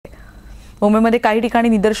मुंबईमध्ये काही ठिकाणी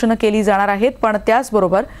निदर्शनं केली जाणार आहेत, पण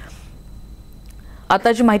त्याचबरोबर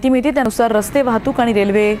आता जी माहिती मिळते त्यानुसार रस्ते वाहतूक आणि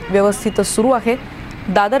रेल्वे व्यवस्थित सुरू आहे।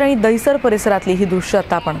 दादर आणि दहिसर परिसरातली ही दृश्य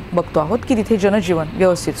आता आपण बघतो आहोत की तिथे जनजीवन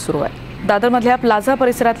व्यवस्थित सुरू आहे। दादरमधल्या प्लाझा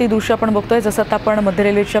परिसरातली दृश्य आपण बघतोय। जसं आता आपण मध्य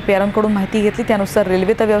रेल्वेच्या पेअरांकडून माहिती घेतली त्यानुसार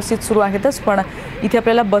रेल्वे तर व्यवस्थित सुरू आहेतच, पण इथे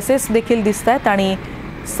आपल्याला बसेस देखील दिसत आहेत आणि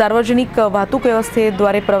सार्वजनिक वाहतूक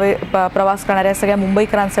व्यवस्थेद्वारे प्रवास करणाऱ्या सगळ्या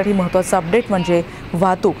मुंबईकरांसाठी महत्त्वाचा अपडेट म्हणजे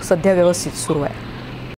वाहतूक सध्या व्यवस्थित सुरू आहे।